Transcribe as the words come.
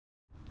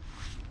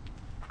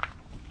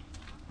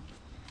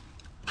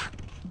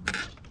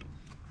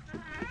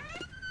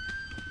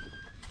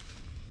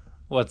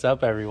What's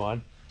up,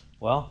 everyone?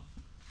 Well,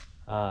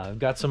 I've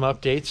got some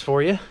updates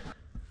for you.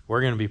 We're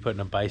going to be putting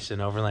a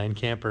Bison Overland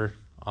camper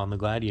on the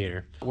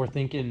Gladiator. We're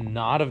thinking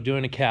not of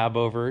doing a cab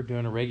over,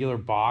 doing a regular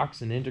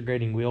box and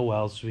integrating wheel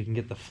wells so we can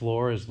get the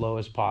floor as low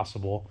as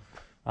possible.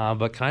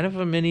 But kind of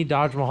a mini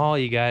Dodge Mahal,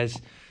 you guys.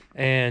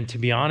 And to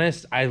be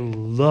honest, I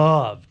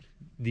love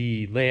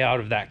the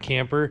layout of that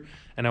camper,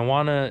 and I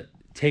want to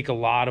take a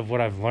lot of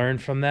what I've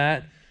learned from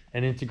that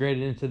and integrate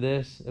it into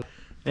this.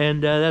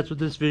 And that's what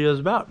this video is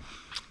about.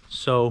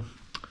 So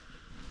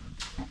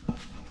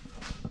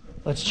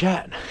let's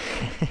chat.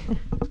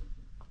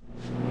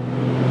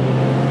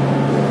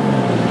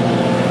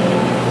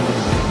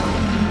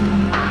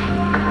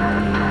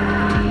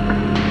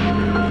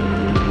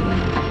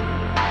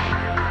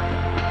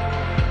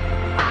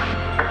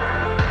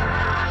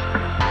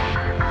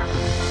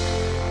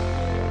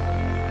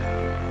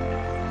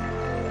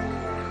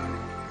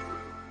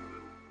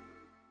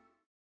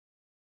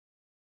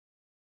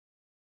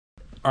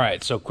 All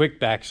right, so quick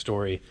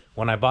backstory.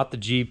 When I bought the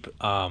Jeep,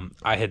 I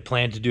had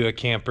planned to do a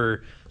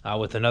camper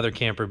with another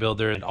camper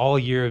builder, and all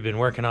year I've been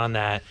working on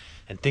that,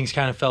 and things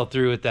kind of fell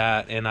through with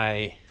that. And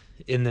I,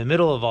 in the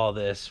middle of all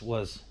this,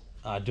 was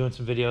doing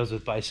some videos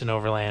with Bison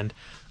Overland.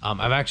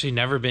 I've actually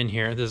never been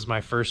here. This is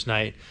my first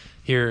night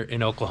here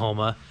in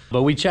Oklahoma,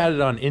 but we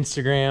chatted on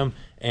Instagram,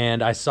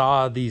 and I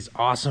saw these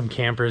awesome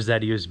campers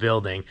that he was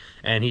building,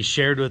 and he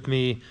shared with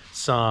me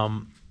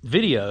some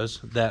videos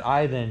that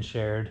I then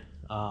shared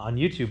on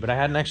YouTube, but I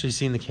hadn't actually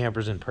seen the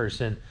campers in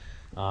person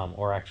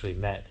or actually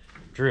met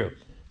Drew.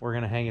 We're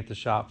gonna hang at the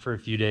shop for a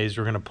few days.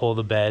 We're gonna pull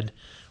the bed,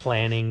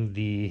 planning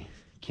the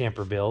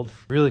camper build.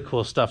 Really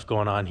cool stuff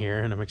going on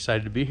here, and I'm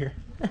excited to be here.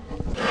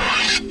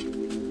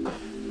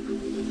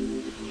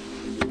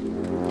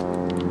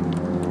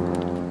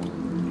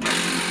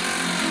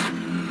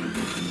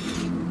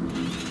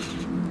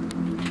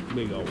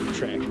 Big old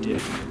tractor.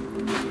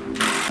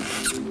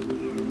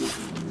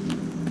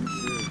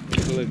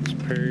 Looks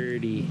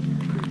pretty.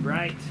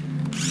 Right.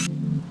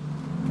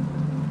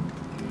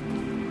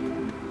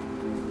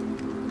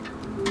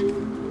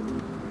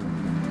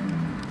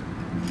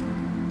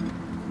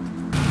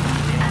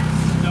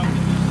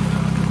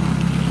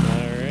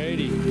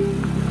 Alrighty.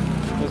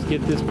 Let's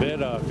get this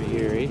bed off of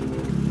here, eh?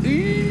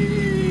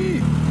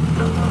 You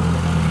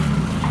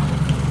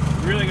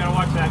really gotta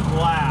watch that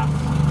glass.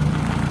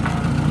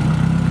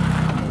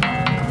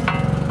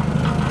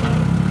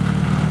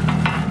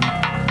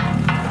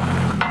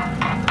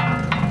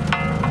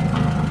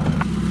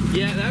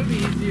 Yeah, that would be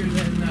easier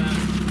than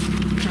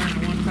trying to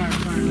one tire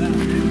fire that.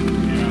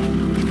 Yeah.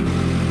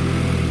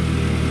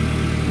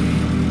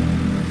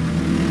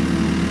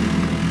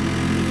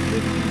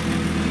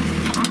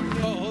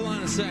 Oh, hold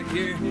on a sec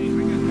here. Good?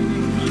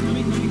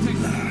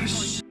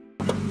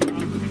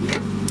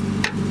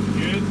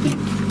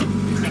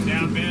 Come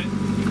down a bit.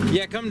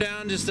 Yeah, come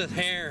down just a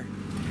hair.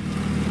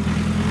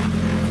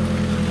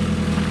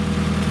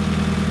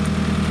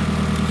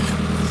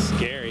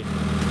 Scary.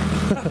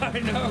 I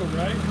know,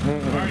 right?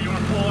 Alright, you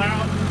wanna pull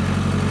out?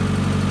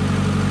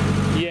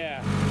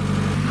 Yeah.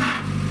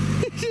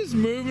 Just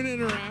moving it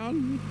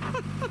around.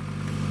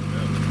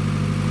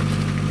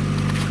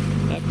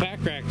 That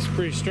back rack's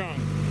pretty strong.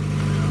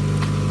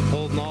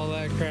 Holding all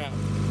that crap.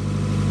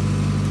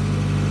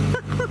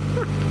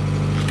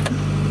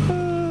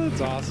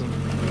 That's awesome.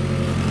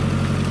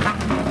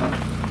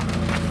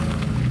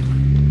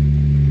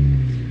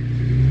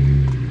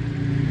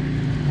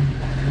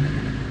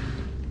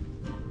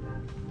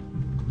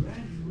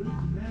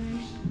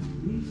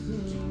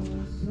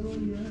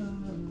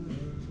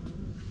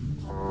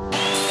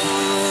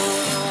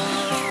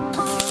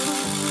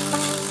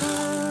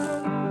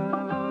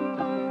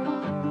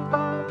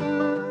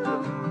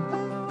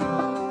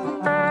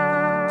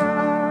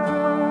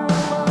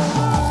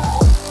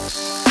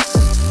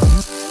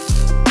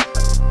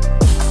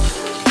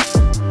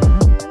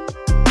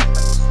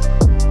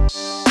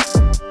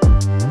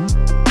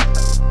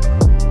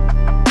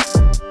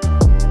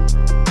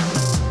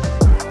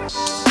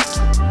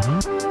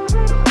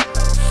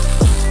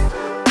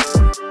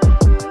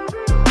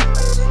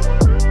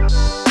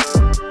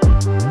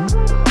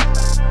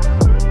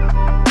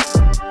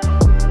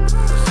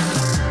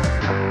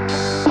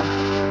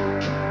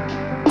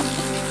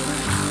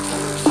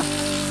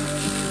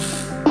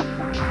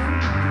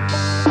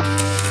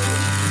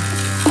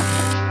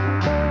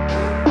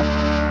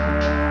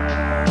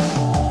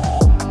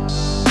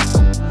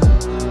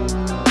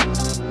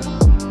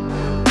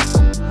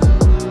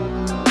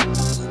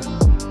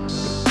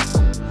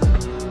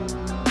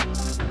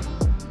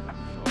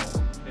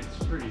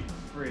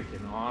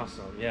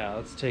 Awesome. Yeah,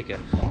 let's take a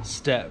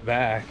step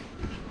back.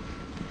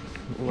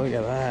 Look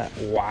at that.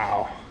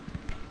 Wow.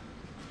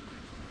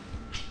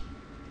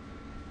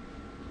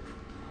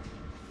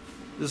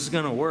 This is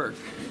gonna work.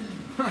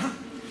 At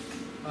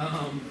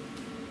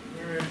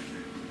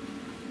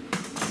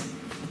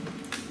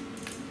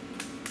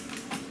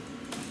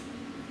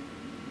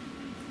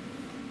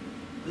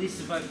least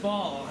if I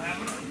fall, I'll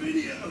have it on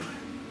video.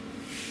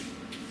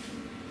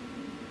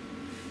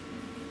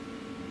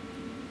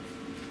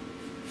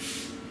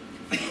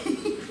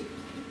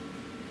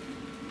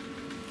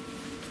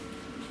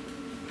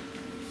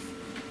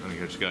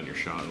 gotten your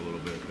shot a little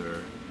bit there.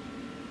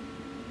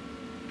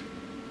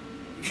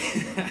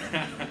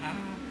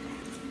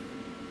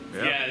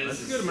 Yeah,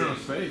 that's a good amount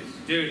of space.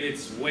 Dude,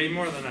 it's way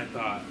more than I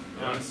thought,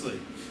 honestly.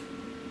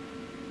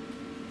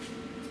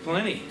 It's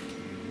plenty.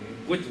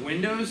 With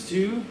windows,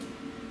 too.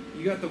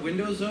 You got the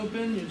windows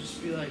open, you'll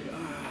just be like,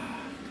 ah.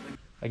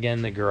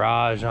 Again, the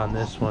garage on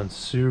this one's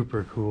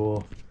super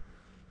cool.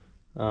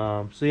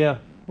 So yeah,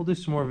 we'll do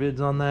some more vids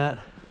on that.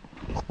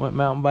 Went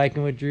mountain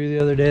biking with Drew the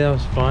other day, that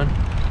was fun.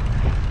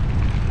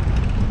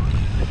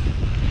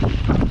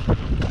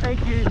 Thank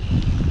you.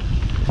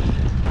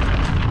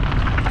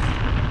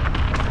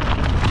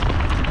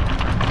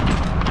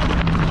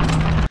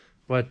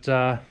 But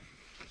yeah,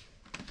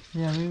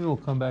 maybe we'll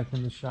come back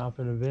in the shop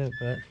in a bit,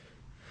 but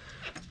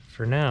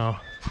for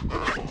now,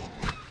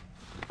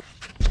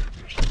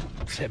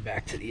 let's head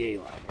back to the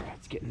A-liner.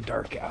 It's getting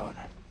dark out.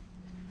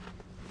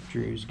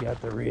 Drew's got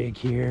the rig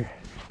here.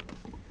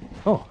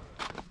 Oh,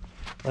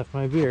 left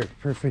my beer.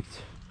 Perfect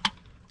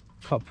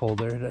cup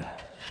holder to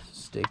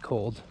stay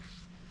cold.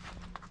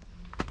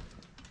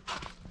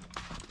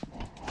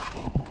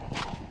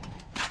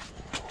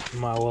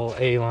 My little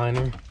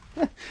A-liner.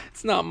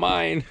 It's not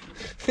mine.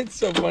 It's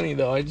so funny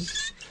though. I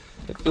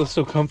feel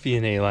so comfy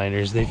in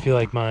A-liners. They feel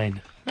like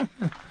mine.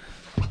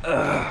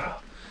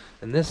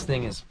 And this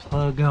thing is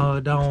plugged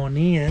on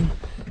in,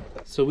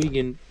 so we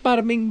can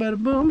bada bing bada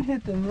boom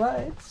hit them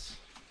lights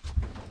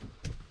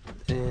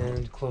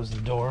and close the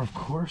door, of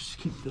course.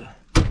 Keep the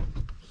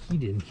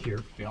heat in here,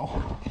 Phil.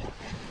 All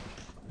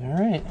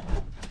right.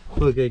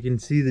 Look, I can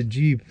see the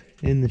Jeep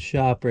in the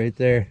shop right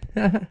there.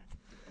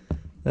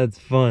 That's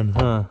fun,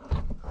 huh?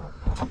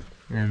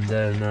 And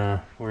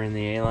then we're in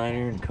the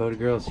A-liner and Coda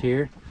Girl's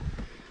here.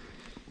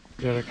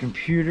 Got a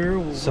computer.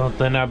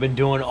 Something I've been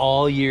doing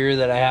all year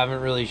that I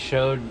haven't really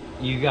showed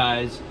you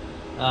guys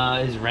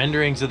is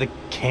renderings of the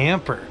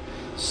camper.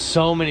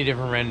 So many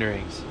different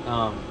renderings.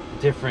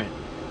 Different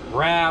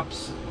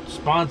wraps,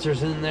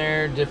 sponsors in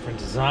there, different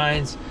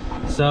designs.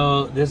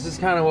 So this is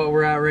kind of what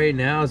we're at right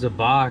now is a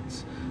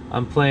box.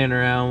 I'm playing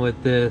around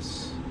with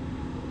this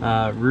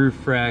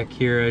roof rack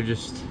here. I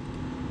just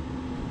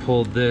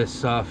pulled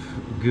this off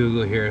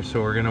Google here,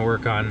 so we're gonna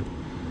work on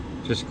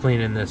just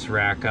cleaning this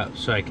rack up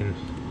so I can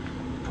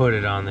put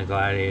it on the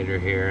Gladiator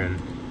here. And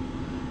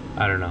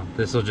I don't know,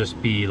 this will just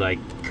be like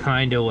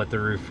kind of what the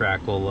roof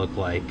rack will look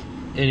like.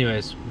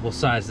 Anyways, we'll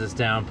size this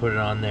down, put it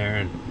on there,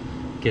 and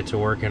get to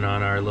working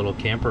on our little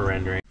camper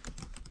rendering.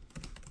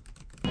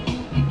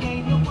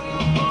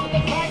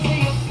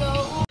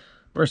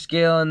 We're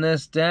scaling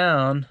this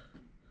down,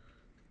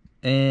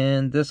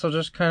 and this will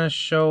just kind of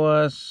show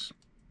us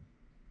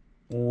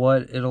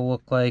what it'll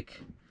look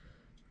like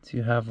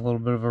to have a little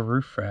bit of a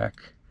roof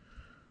rack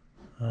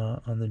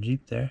on the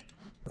Jeep there.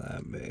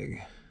 That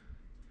big.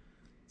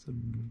 It's a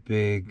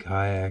big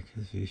kayak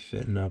if you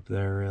fitting up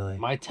there, really.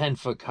 My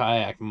 10-foot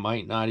kayak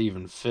might not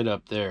even fit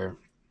up there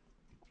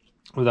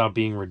without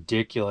being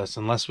ridiculous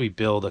unless we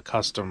build a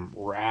custom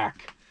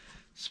rack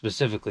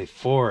specifically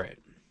for it.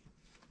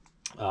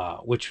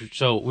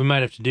 So we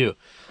might have to do.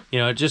 You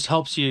know, it just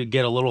helps you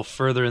get a little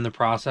further in the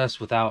process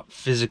without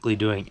physically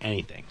doing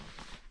anything.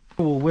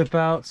 We'll whip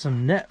out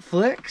some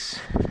Netflix,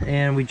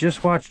 and we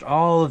just watched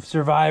all of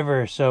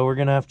Survivor, so we're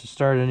gonna have to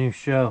start a new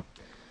show.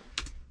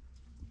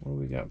 What do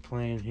we got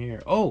playing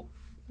here? Oh,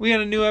 we got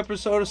a new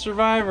episode of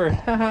Survivor.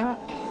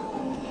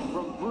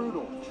 From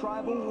brutal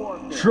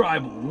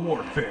tribal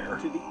warfare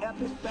to the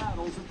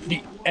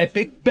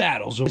epic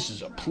battles. This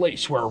is a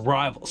place where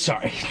rivals.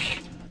 Sorry.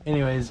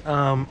 Anyways,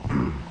 so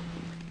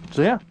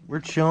yeah, we're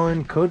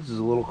chilling. Codes is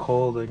a little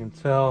cold, I can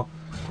tell.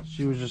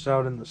 She was just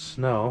out in the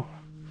snow,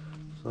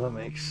 so that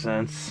makes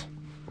sense.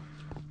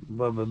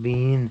 Bubba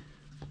Bean,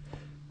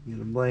 get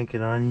a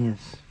blanket on you.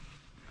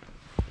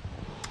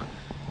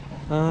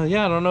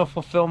 Yeah, I don't know if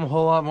we'll film a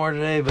whole lot more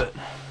today, but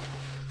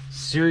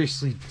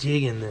seriously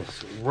digging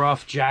this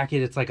rough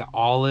jacket. It's like an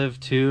olive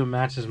too. It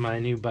matches my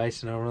new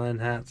Bison Overland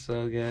hat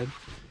so good.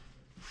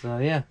 So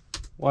yeah,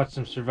 watch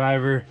some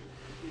Survivor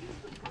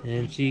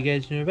and see you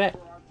guys in a bit.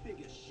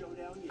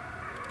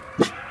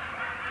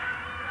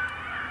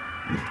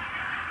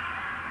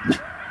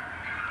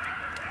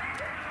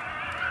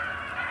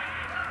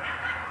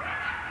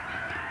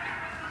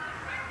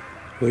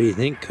 What do you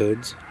think,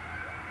 Codes?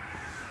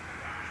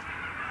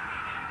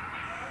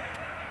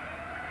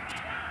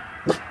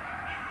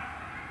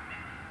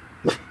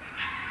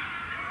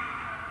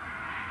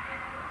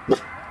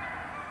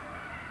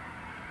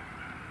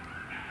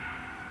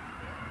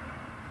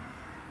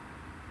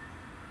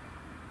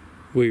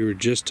 We were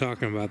just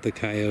talking about the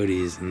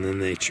coyotes and then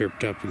they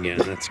chirped up again.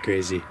 That's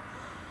crazy.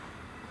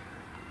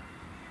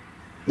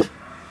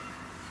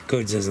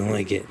 Codes doesn't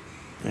like it.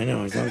 I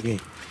know, it's okay.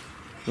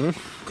 Huh?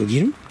 Go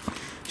get him?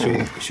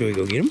 Should we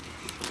go get him?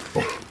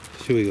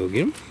 Should we go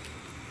get him?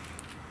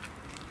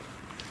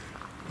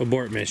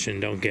 Abort mission,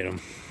 don't get him.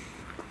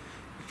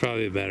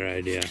 Probably a better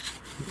idea.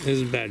 This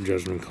is a bad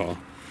judgment call.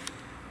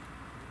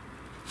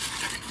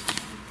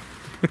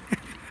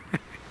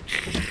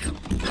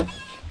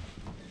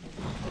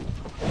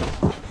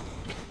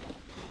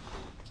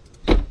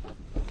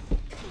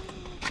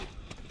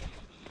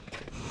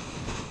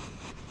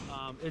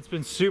 It's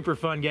been super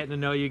fun getting to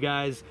know you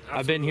guys. Absolutely.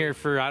 I've been here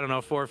for, I don't know,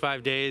 4 or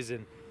 5 days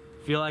and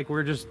feel like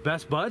we're just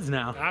best buds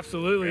now.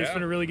 Absolutely. Yeah. It's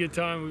been a really good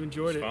time. We've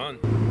enjoyed it. Fun.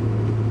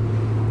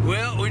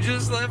 Well, we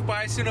just left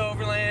Bison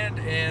Overland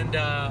and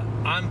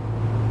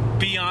I'm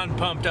beyond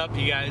pumped up,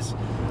 you guys.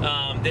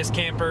 This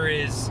camper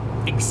is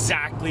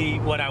exactly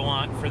what I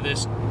want for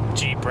this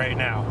Jeep right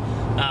now.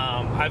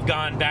 I've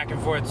gone back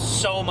and forth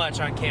so much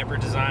on camper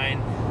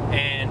design,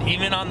 and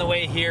even on the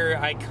way here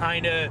I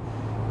kind of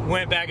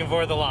went back and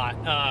forth a lot,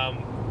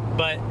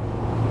 but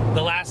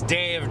the last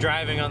day of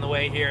driving on the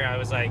way here I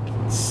was like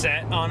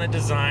set on a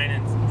design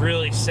and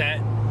really set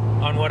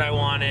on what I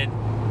wanted.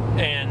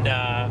 And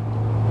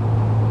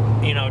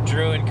you know,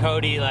 Drew and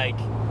Cody, like,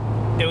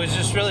 it was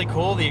just really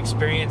cool, the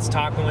experience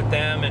talking with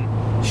them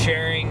and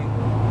sharing,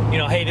 you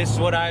know, hey, this is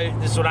what I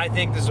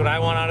think, this is what I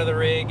want out of the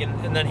rig,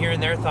 and then hearing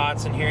their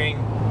thoughts and hearing,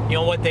 you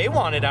know, what they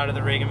wanted out of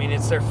the rig. I mean,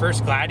 it's their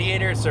first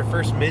Gladiator, it's their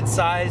first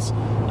mid-size,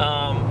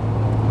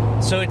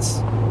 so it's,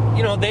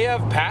 you know, they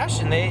have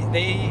passion,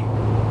 they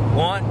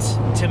want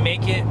to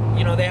make it,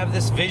 you know, they have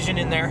this vision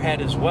in their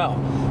head as well.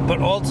 But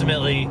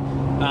ultimately,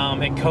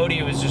 and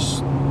Cody was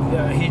just,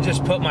 he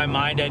just put my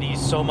mind at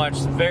ease so much.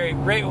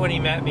 Right when he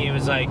met me, he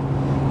was like,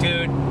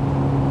 dude,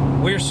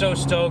 we're so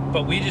stoked,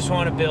 but we just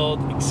want to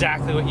build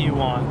exactly what you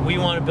want. We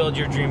want to build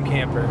your dream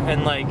camper.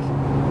 And like,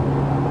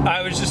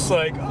 I was just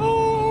like,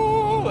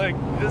 oh, like,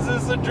 is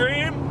this a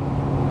dream?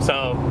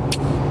 So,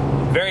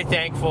 very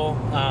thankful.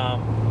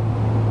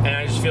 And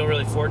I just feel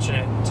really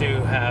fortunate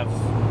to have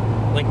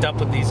linked up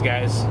with these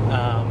guys.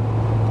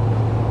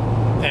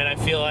 And I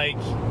feel like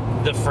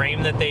the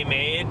frame that they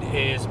made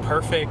is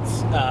perfect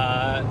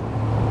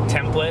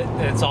template.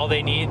 It's all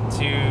they need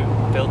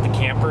to build the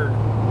camper.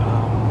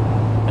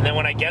 And then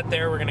when I get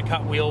there, we're gonna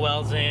cut wheel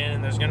wells in,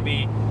 and there's gonna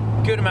be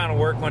a good amount of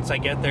work once I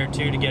get there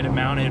too to get it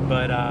mounted,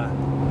 but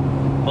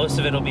most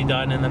of it will be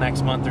done in the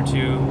next month or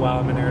two while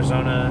I'm in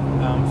Arizona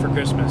for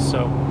Christmas.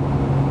 So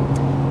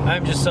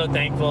I'm just so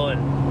thankful,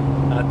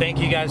 and thank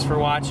you guys for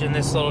watching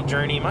this little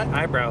journey. My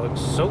eyebrow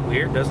looks so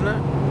weird, doesn't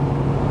it?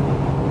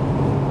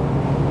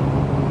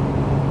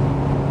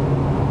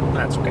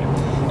 That's okay.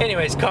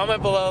 Anyways,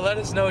 comment below, let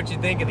us know what you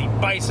think of the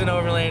Bison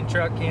Overland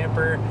truck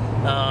camper.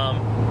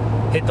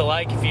 Hit the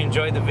like if you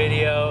enjoyed the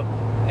video,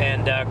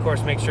 and of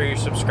course make sure you're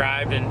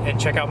subscribed, and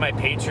check out my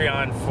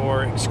Patreon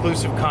for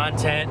exclusive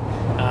content,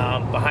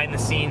 behind the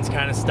scenes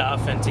kind of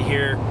stuff, and to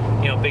hear,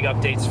 you know, big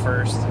updates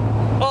first,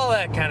 all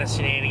that kind of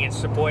shenanigans,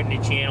 supporting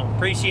the channel.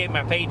 Appreciate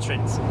my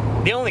patrons.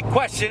 The only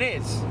question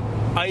is,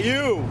 are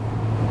you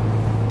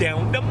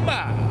down the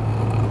mob?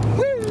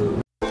 Woo!